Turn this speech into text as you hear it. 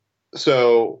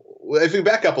So if we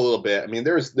back up a little bit, I mean,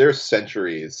 there's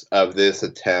centuries of this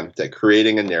attempt at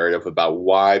creating a narrative about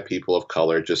why people of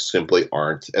color just simply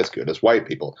aren't as good as white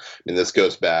people. I mean, this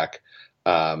goes back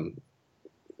um,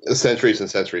 centuries and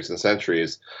centuries and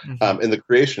centuries Hmm. in the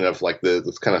creation of like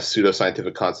this kind of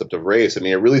pseudoscientific concept of race. I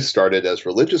mean, it really started as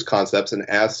religious concepts, and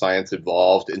as science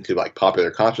evolved into like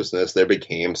popular consciousness, there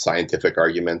became scientific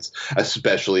arguments,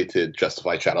 especially to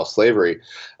justify chattel slavery.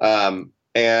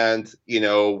 And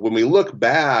when we look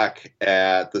back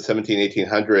at the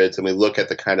 1800s and we look at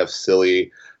the kind of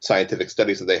silly scientific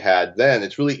studies that they had then,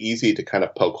 it's really easy to kind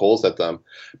of poke holes at them.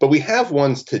 But we have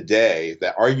ones today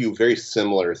that argue very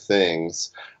similar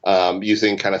things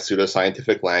using kind of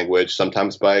pseudoscientific language,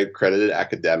 sometimes by accredited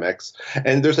academics.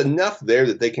 And there's enough there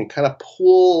that they can kind of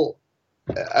pull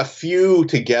a few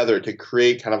together to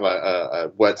create kind of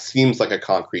a what seems like a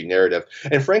concrete narrative.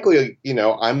 And frankly,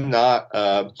 I'm not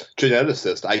a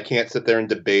geneticist. I can't sit there and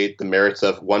debate the merits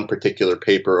of one particular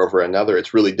paper over another.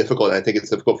 It's really difficult, and I think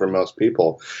it's difficult for most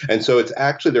people. And so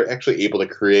they're actually able to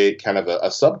create kind of a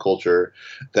subculture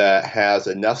that has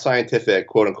enough scientific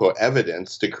quote unquote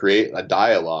evidence to create a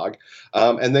dialogue,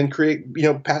 and then create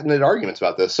patented arguments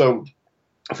about this. So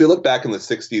if we look back in the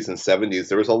 60s and 70s,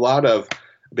 there was a lot of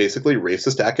basically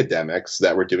racist academics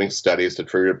that were doing studies to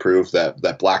try to prove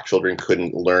that black children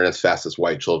couldn't learn as fast as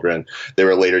white children. They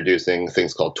were later doing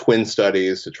things called twin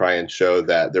studies to try and show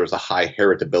that there was a high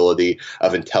heritability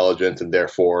of intelligence, and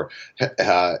therefore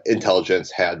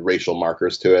intelligence had racial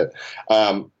markers to it.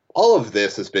 All of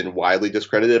this has been widely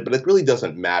discredited, but it really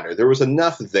doesn't matter. There was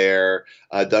enough there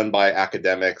done by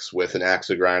academics with an axe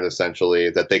to grind, essentially,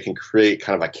 that they can create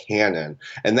kind of a canon.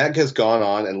 And that has gone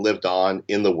on and lived on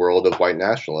in the world of white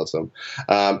nationalism.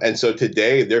 And so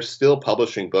today, they're still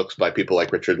publishing books by people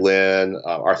like Richard Lynn,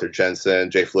 Arthur Jensen,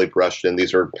 J. Philippe Rushton.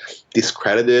 These are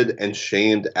discredited and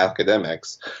shamed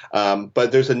academics.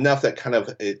 But there's enough that kind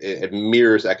of it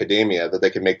mirrors academia that they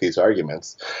can make these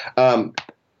arguments. Um,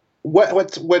 what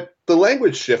the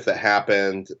language shift that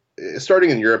happened starting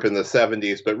in Europe in the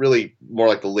 70s, but really more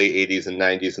like the late 80s and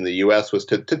 90s in the US, was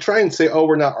to try and say, oh,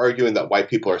 we're not arguing that white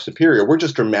people are superior. We're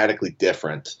just dramatically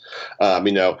different.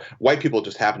 White people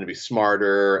just happen to be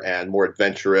smarter and more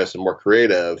adventurous and more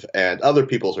creative, and other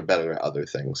peoples are better at other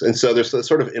things. And so there's a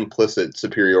sort of implicit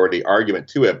superiority argument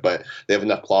to it, but they have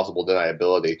enough plausible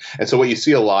deniability. And so what you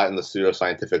see a lot in the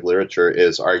pseudoscientific literature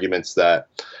is arguments that,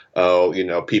 oh,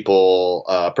 people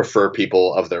prefer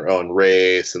people of their own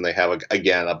race, and they have,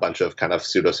 again, a bunch of kind of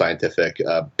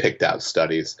pseudoscientific picked out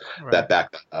studies Right. that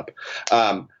back that up.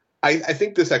 I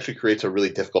think this actually creates a really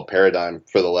difficult paradigm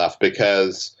for the left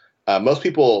because most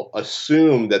people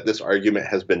assume that this argument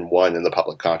has been won in the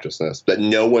public consciousness, that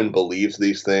no one believes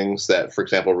these things, that, for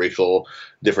example, racial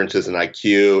differences in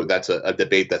IQ, that's a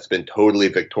debate that's been totally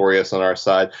victorious on our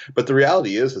side. But the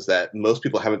reality is that most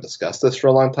people haven't discussed this for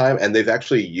a long time, and they've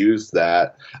actually used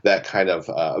that kind of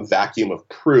vacuum of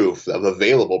proof, of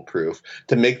available proof,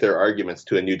 to make their arguments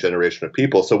to a new generation of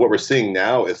people. So what we're seeing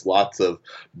now is lots of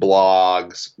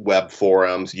blogs, web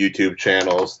forums, YouTube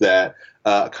channels that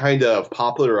kind of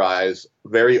popularize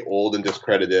very old and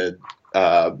discredited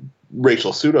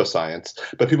racial pseudoscience,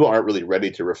 but people aren't really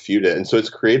ready to refute it. And so it's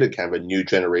created kind of a new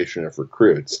generation of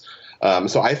recruits.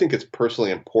 So I think it's personally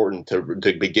important to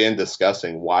begin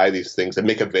discussing why these things and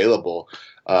make available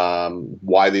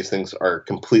why these things are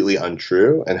completely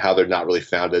untrue and how they're not really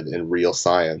founded in real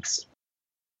science.